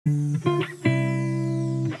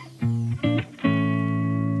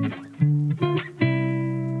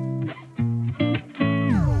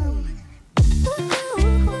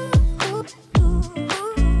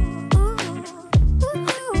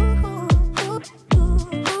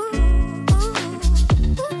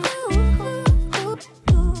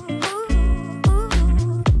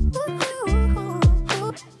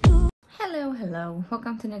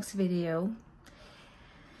to next video.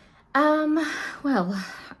 Well,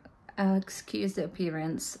 excuse the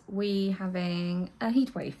appearance, we having a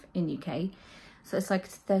heat wave in UK, so it's like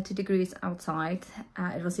 30 degrees outside.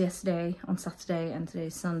 It was yesterday on Saturday and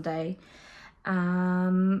today's Sunday.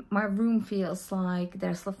 My room feels like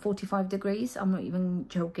there's like 45 degrees. I'm not even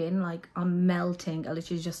joking, like I'm melting. I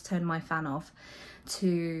literally just turned my fan off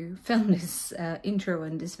to film this intro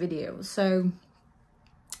and this video. So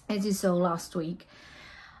as you saw last week,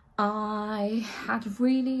 I had a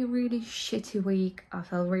really shitty week. I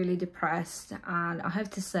felt really depressed, and I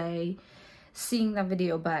have to say, seeing that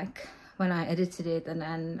video back when I edited it and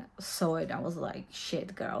then saw it, I was like,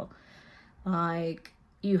 shit girl, like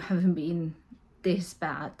you haven't been this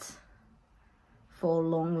bad for a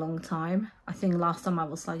long time. I think last time I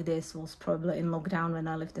was like this was probably in lockdown when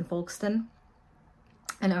I lived in Folkestone,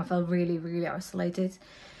 and I felt really isolated.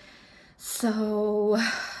 So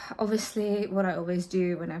obviously what I always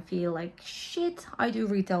do when I feel like shit, I do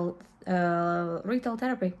retail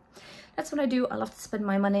therapy. That's what I do. I love to spend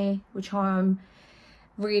my money, which I'm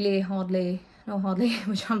really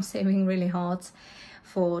which I'm saving really hard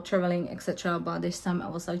for traveling, etc. But this time I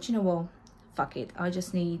was like, you know what, fuck it, I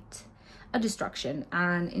just need a distraction.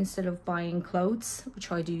 And instead of buying clothes,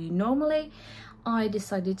 which I do normally, I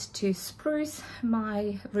decided to spruce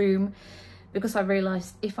my room, because I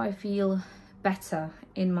realized if I feel better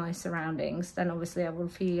in my surroundings, then obviously I will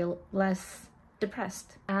feel less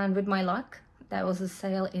depressed. And with my luck, there was a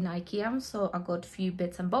sale in Ikea, so I got a few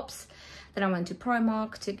bits and bobs. Then I went to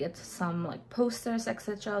Primark to get some like posters,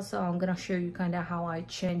 etc. So I'm gonna show you kind of how I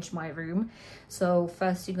changed my room. So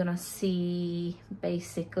first you're gonna see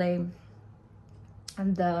basically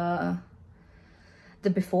the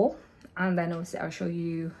before, and then obviously I'll show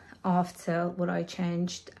you after what I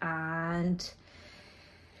changed, and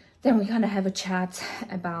then we kind of have a chat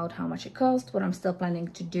about how much it cost, what I'm still planning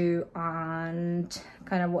to do, and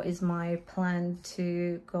kind of what is my plan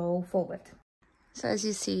to go forward. So as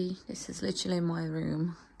you see, this is literally my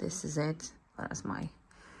room. This is it. That's my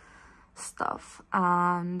stuff,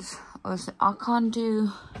 and also I can't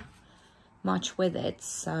do much with it.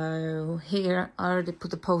 So here I already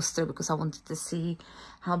put a poster because I wanted to see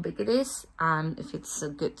how big it is and if it's a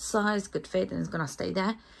good size, good fit, and it's gonna stay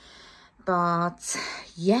there. But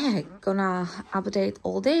yeah, gonna update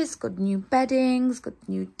all this. Got new beddings, got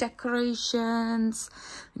new decorations.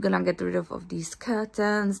 We're gonna get rid of these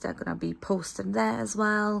curtains. They're gonna be posted there as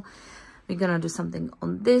well. We're gonna do something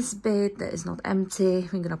on this bit that is not empty.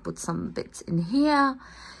 We're gonna put some bits in here,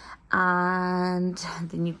 and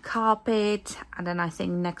the new carpet. And then I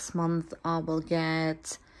think next month I will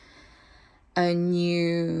get a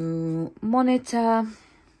new monitor,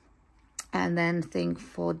 and then think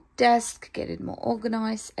for desk, get it more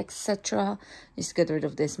organized, etc. Just get rid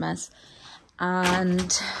of this mess.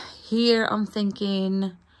 And here I'm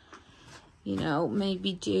thinking, you know,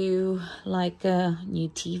 maybe do like a new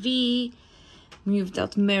TV, move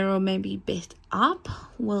that mirror maybe a bit up,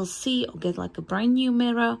 we'll see, or get like a brand new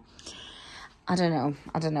mirror. I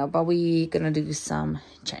don't know, but we're gonna do some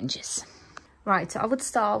changes. Right, so I would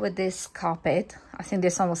start with this carpet. I think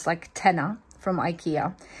this one was like tenner from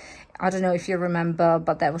Ikea. I don't know if you remember,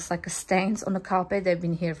 but there was like a stains on the carpet. They've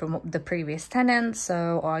been here from the previous tenant,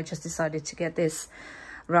 so I just decided to get this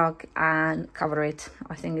rug and cover it.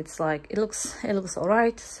 I think it's like, it looks all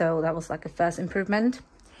right. So that was like a first improvement.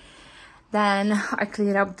 Then I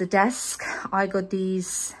cleared up the desk. I got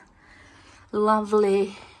these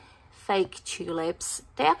lovely fake tulips.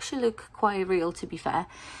 They actually look quite real, to be fair.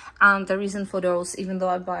 And the reason for those, even though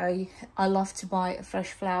I love to buy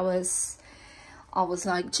fresh flowers, I was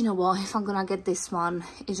like, do you know what, if I'm gonna get this one,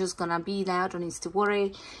 it's just gonna be there, I don't need to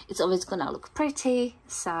worry, it's always gonna look pretty.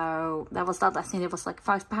 So that was that. I think it was like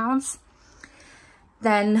 £5.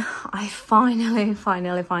 Then I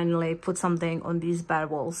finally put something on these bare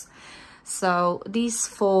walls. So these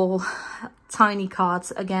 4 tiny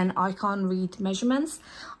cards, again, I can't read measurements.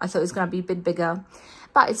 I thought it was gonna be a bit bigger,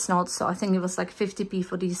 but it's not. So I think it was like 50p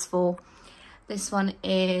for these 4. This one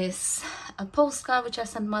is a postcard which I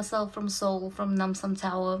sent myself from Seoul, from Namsan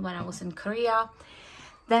Tower, when I was in Korea.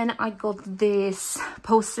 Then I got this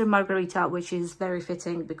poster margarita, which is very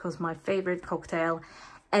fitting because my favorite cocktail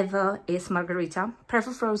ever is margarita.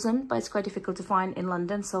 Prefer frozen, but it's quite difficult to find in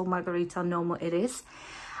London, so margarita normal it is.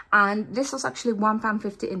 And this was actually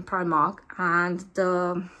 £1.50 in Primark, and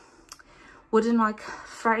the wooden like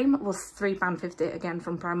frame was £3.50 again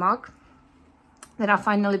from Primark. Then I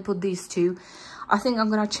finally put these 2. I think I'm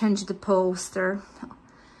gonna change the poster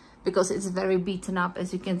because it's very beaten up.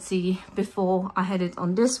 As you can see, before I had it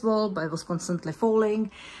on this wall, but it was constantly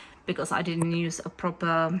falling because I didn't use a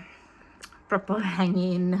proper proper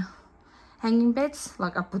hanging bits.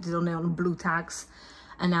 Like I put it on blue tags,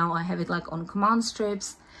 and now I have it like on command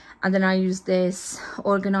strips. And then I use this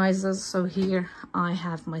organizers. So here I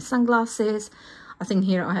have my sunglasses. I think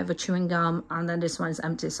here I have a chewing gum, and then this one is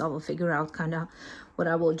empty, so I will figure out kind of what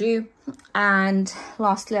I will do. And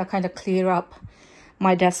lastly, I kind of clear up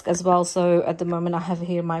my desk as well. So at the moment I have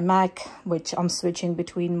here my Mac, which I'm switching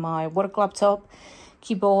between my work laptop,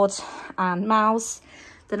 keyboard and mouse.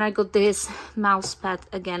 Then I got this mouse pad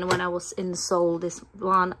again when I was in Seoul. This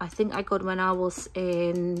one I think I got when I was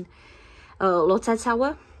in Lotte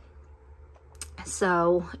Tower.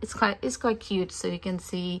 So it's quite cute. So you can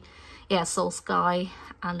see, yeah, Seoul sky,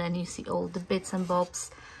 and then you see all the bits and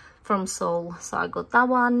bobs from Seoul. So I got that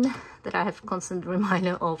one that I have a constant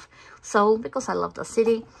reminder of Seoul because I love the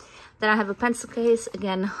city. Then I have a pencil case.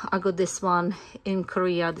 Again, I got this one in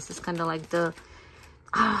Korea. This is kind of like the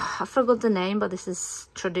I forgot the name, but this is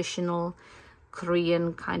traditional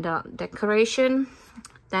Korean kind of decoration.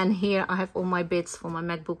 Then here I have all my bits for my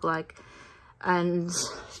MacBook, like and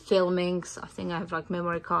filmings. I think I have like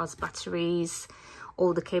memory cards, batteries,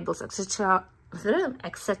 all the cables, etc,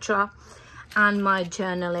 and my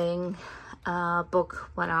journaling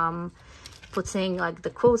book where I'm putting like the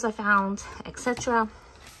quotes I found, etc.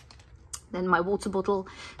 Then my water bottle,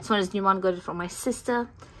 this one is new one, got it from my sister.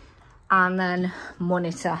 And then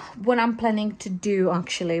monitor. What I'm planning to do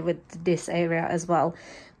actually with this area as well,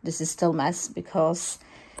 this is still a mess because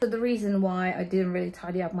so the reason why I didn't really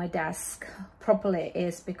tidy up my desk properly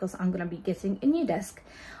is because I'm gonna be getting a new desk.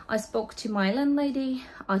 I spoke to my landlady.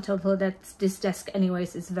 I told her that this desk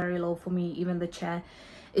anyways is very low for me. Even the chair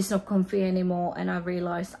is not comfy anymore, and I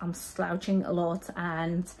realized I'm slouching a lot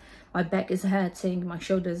and my back is hurting, my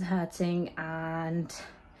shoulder is hurting, and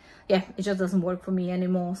yeah, it just doesn't work for me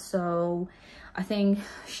anymore. So I think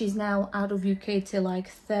she's now out of UK till like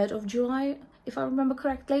 3rd of July, if I remember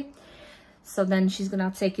correctly. So then she's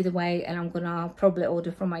gonna take it away, and I'm gonna probably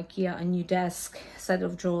order from Ikea a new desk, set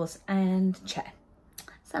of drawers and chair.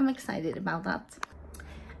 So I'm excited about that.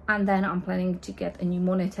 And then I'm planning to get a new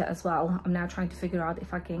monitor as well. I'm now trying to figure out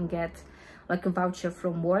if I can get like a voucher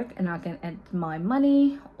from work and I can add my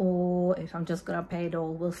money, or if I'm just gonna pay it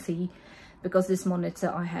all. We'll see, because this monitor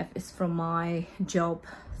I have is from my job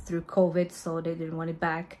through COVID, so they didn't want it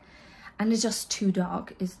back, and it's just too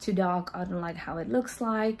dark. It's too dark. I don't like how it looks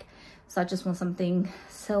like, so I just want something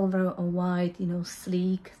silver or white, you know,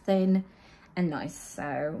 sleek, thin and nice.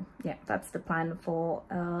 So yeah, that's the plan for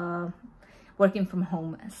working from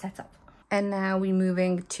home setup. And now we're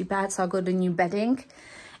moving to bed. So I got the new bedding.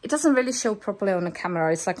 It doesn't really show properly on the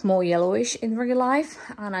camera, it's like more yellowish in real life.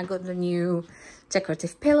 And I got the new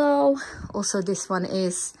decorative pillow. Also this one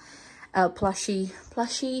is a plushy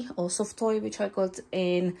or soft toy, which I got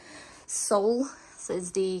in Seoul. So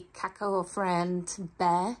it's the Cacao Friend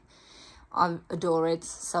bear. I adore it,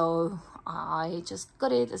 so I just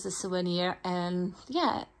got it as a souvenir. And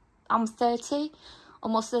yeah, I'm 30,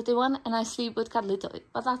 almost 31, and I sleep with cuddly toy,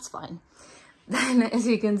 but that's fine. Then as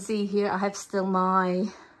you can see here, I have still my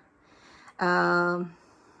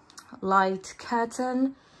light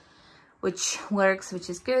curtain, which works, which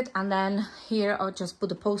is good. And then here I'll just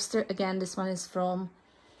put a poster. Again, this one is from,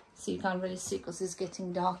 so you can't really see because it's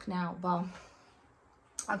getting dark now, but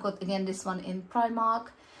I got again this one in Primark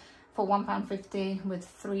for £1.50 with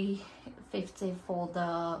 £3.50 for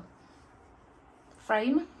the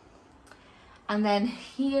frame. And then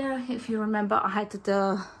here, if you remember, I had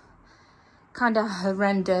the kind of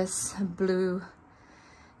horrendous blue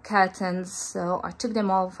curtains, so I took them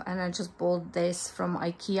off and I just bought this from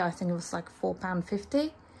Ikea. I think it was like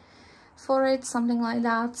 £4.50 for it, something like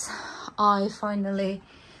that. I finally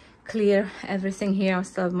clear everything here. I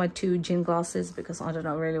still have my 2 gin glasses because I don't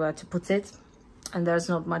know really where to put it, and there's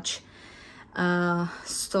not much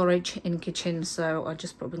storage in kitchen, so I'm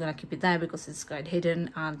just probably gonna keep it there because it's quite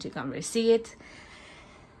hidden and you can't really see it.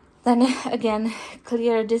 Then again,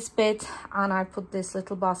 clear this bit, and I put this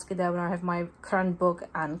little basket there where I have my current book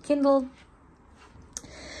and Kindle.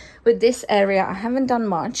 With this area I haven't done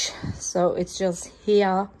much, so it's just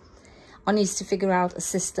here. I need to figure out a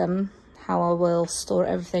system how I will store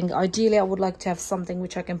everything. Ideally I would like to have something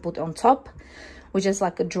which I can put on top, which is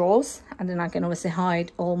like a drawers, and then I can obviously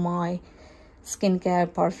hide all my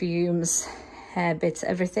skincare, perfumes, hair bits,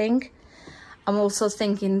 everything. I'm also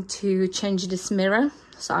thinking to change this mirror.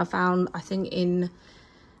 So I found, I think in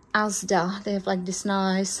Asda, they have like this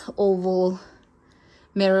nice oval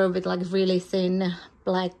mirror with like really thin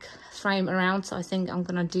black frame around. So I think I'm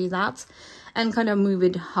gonna do that and kind of move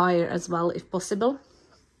it higher as well if possible.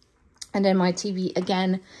 And then my TV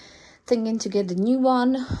again, thinking to get the new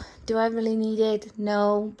one. Do I really need it?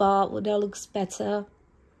 No, but would that looks better?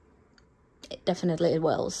 Definitely it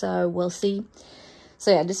will, so we'll see.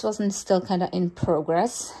 So yeah, this wasn't still kind of in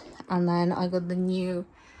progress. And then I got the new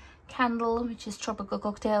candle, which is tropical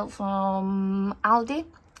cocktail from Aldi,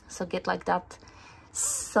 so get like that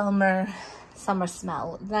summer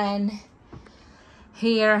smell. Then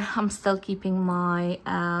here I'm still keeping my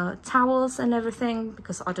towels and everything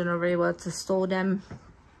because I don't know really where to store them.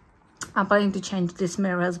 I'm planning to change this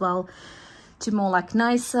mirror as well to more like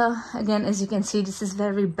nicer. Again, as you can see, this is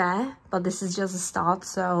very bare, but this is just a start.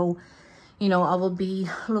 So you know, I will be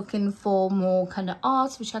looking for more kind of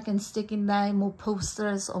art which I can stick in there, more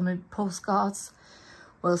posters or maybe postcards.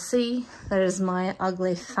 We'll see. There is my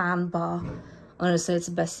ugly fan bar. Honestly, it's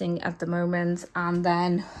the best thing at the moment. And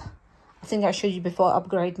then I think I showed you before, I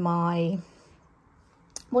upgrade my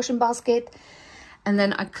washing basket, and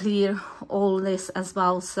then I clear all this as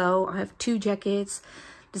well. So I have 2 jackets.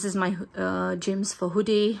 This is my gyms for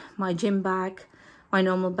hoodie, my gym bag, my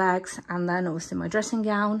normal bags, and then obviously my dressing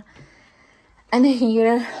gown. And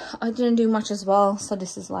here I didn't do much as well, so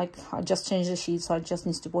this is like, I just changed the sheet, so I just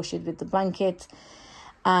need to wash it with the blanket.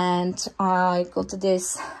 And I got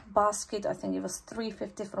this basket, I think it was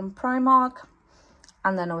 $3.50 from Primark.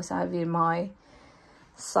 And then also I have here my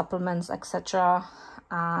supplements, etc.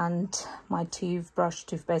 And my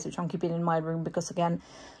toothpaste, which I'm keeping in my room because again,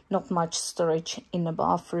 not much storage in the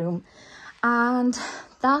bathroom. And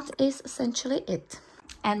that is essentially it.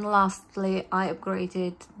 And lastly, I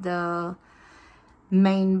upgraded the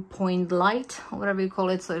main point light or whatever you call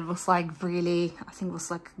it. So it was like really, I think it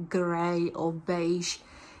was like gray or beige,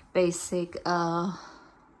 basic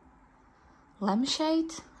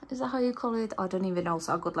lampshade, is that how you call it? I don't even know.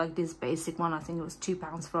 So I got like this basic one. I think it was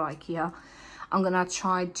 £2 for Ikea. I'm gonna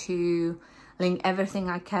try to link everything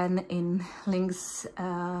I can in links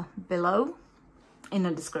below in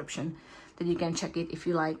the description, that you can check it if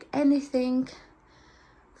you like anything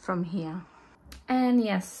from here. And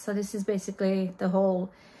yes, so this is basically the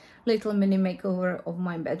whole little mini makeover of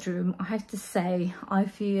my bedroom. I have to say, I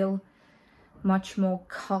feel much more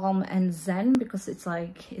calm and zen because it's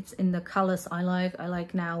like, it's in the colors I like. I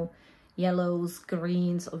like now yellows,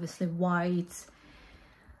 greens, obviously white.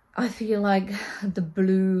 I feel like the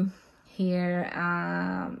blue here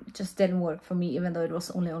just didn't work for me, even though it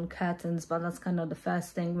was only on curtains, but that's kind of the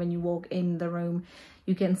first thing when you walk in the room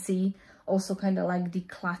you can see. Also kind of like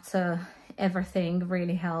declutter everything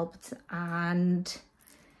really helped, and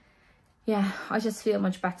yeah, I just feel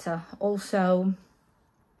much better. Also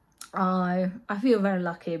I feel very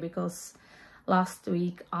lucky because last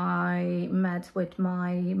week I met with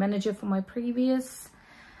my manager for my previous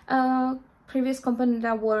company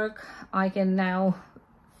that I work. I can now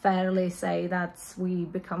fairly say that we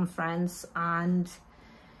become friends, and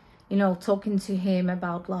you know, talking to him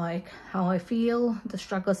about like how I feel, the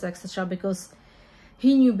struggles, etc., because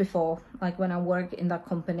he knew before, like when I work in that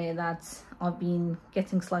company, that I've been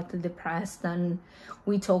getting slightly depressed, and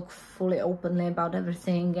we talk fully openly about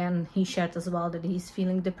everything, and he shared as well that he's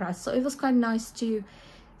feeling depressed. So it was quite nice to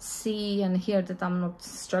see and hear that I'm not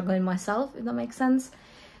struggling myself, if that makes sense.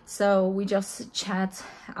 So we just chat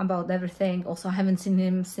about everything. Also, I haven't seen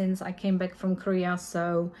him since I came back from Korea,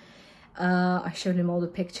 so I showed him all the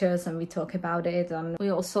pictures and we talk about it, and we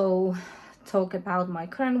also talk about my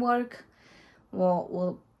current work,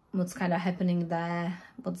 what's kind of happening there,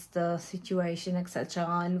 what's the situation, etc.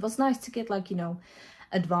 And it was nice to get like, you know,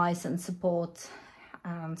 advice and support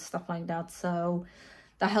and stuff like that. So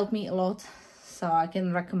that helped me a lot. So I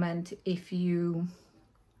can recommend, if you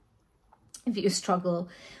struggle,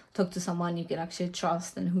 talk to someone you can actually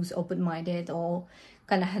trust and who's open-minded or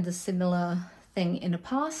kind of had a similar thing in the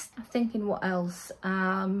past. I'm thinking what else.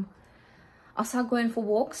 I'll start going for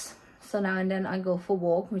walks. So now and then I go for a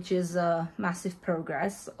walk, which is a massive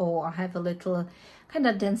progress. Or I have a little kind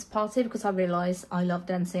of dance party because I realize I love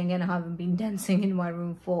dancing and I haven't been dancing in my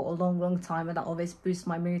room for a long time, and that always boosts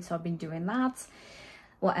my mood, so I've been doing that.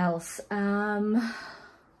 What else? What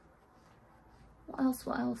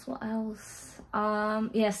else?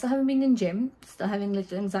 Yes, I haven't been in gym, still having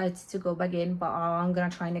little anxiety to go back in, but I'm gonna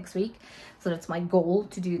try next week. So that's my goal,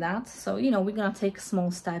 to do that. So, you know, we're gonna take small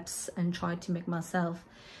steps and try to make myself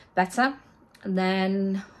better. And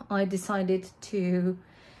then I decided to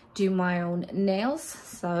do my own nails,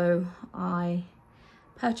 so I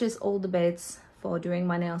purchased all the bits for doing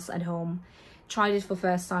my nails at home. Tried it for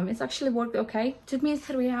first time. It's actually worked okay. Took me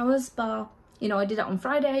 3 hours, but you know, I did it on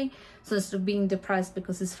Friday, so instead of being depressed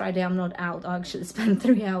because it's Friday I'm not out, I actually spent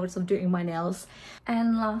 3 hours of doing my nails.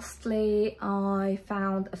 And lastly, I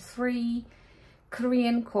found a free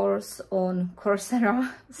Korean course on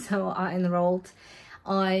Coursera, so I enrolled.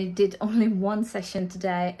 I did only one session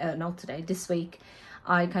today, not today, this week.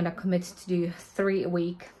 I kind of committed to do 3 a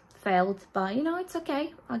week, failed, but you know, it's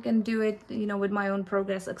okay. I can do it, you know, with my own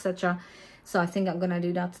progress, etc. So I think I'm gonna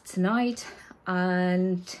do that tonight.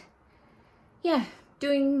 And yeah,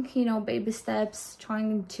 doing, you know, baby steps,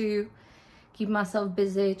 trying to keep myself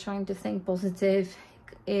busy, trying to think positive.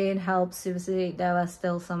 It helps. Obviously, there were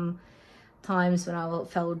still some times when I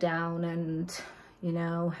fell down and, you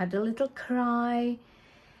know, had a little cry,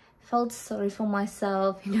 felt sorry for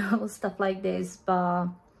myself, you know, stuff like this. But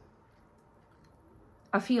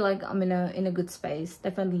I feel like I'm in a good space.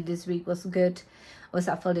 Definitely this week was good.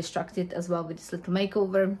 Also, I felt distracted as well with this little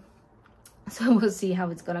makeover. So we'll see how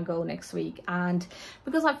it's gonna go next week. And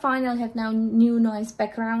because I finally have now new nice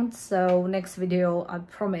background, so next video, I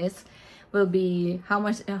promise, will be how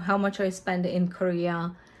much I spend in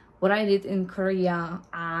Korea, what I did in Korea,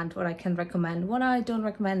 and what I can recommend, what I don't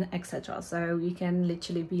recommend, etc. So you can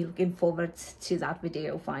literally be looking forward to that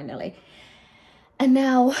video finally. And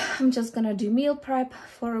now I'm just gonna do meal prep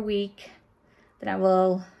for a week. Then I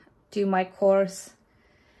will do my course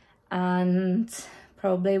and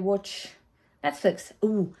probably watch Netflix.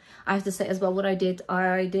 Ooh, I have to say as well what I did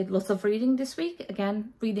lots of reading this week.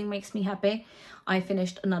 Again, reading makes me happy. I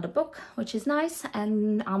finished another book, which is nice,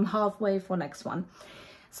 and I'm halfway for next one.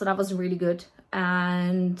 So that was really good.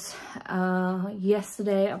 And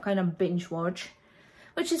yesterday I kind of binge watched,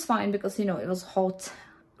 which is fine because, you know, it was hot,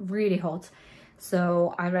 really hot.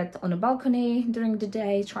 So I read on a balcony during the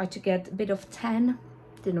day, tried to get a bit of tan,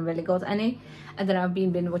 didn't really got any. And then I've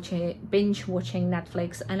been binge watching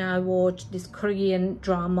Netflix, and I watched this Korean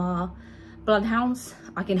drama, Bloodhounds.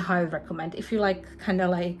 I can highly recommend. If you like kind of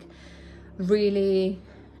like really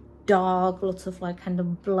dark, lots of like kind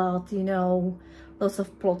of blood, you know, lots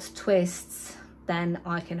of plot twists, then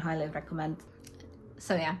I can highly recommend.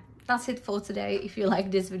 So yeah, that's it for today. If you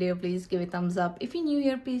like this video, please give it a thumbs up. If you're new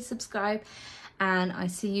here, please subscribe, and I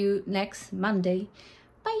see you next Monday.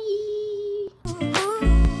 Bye.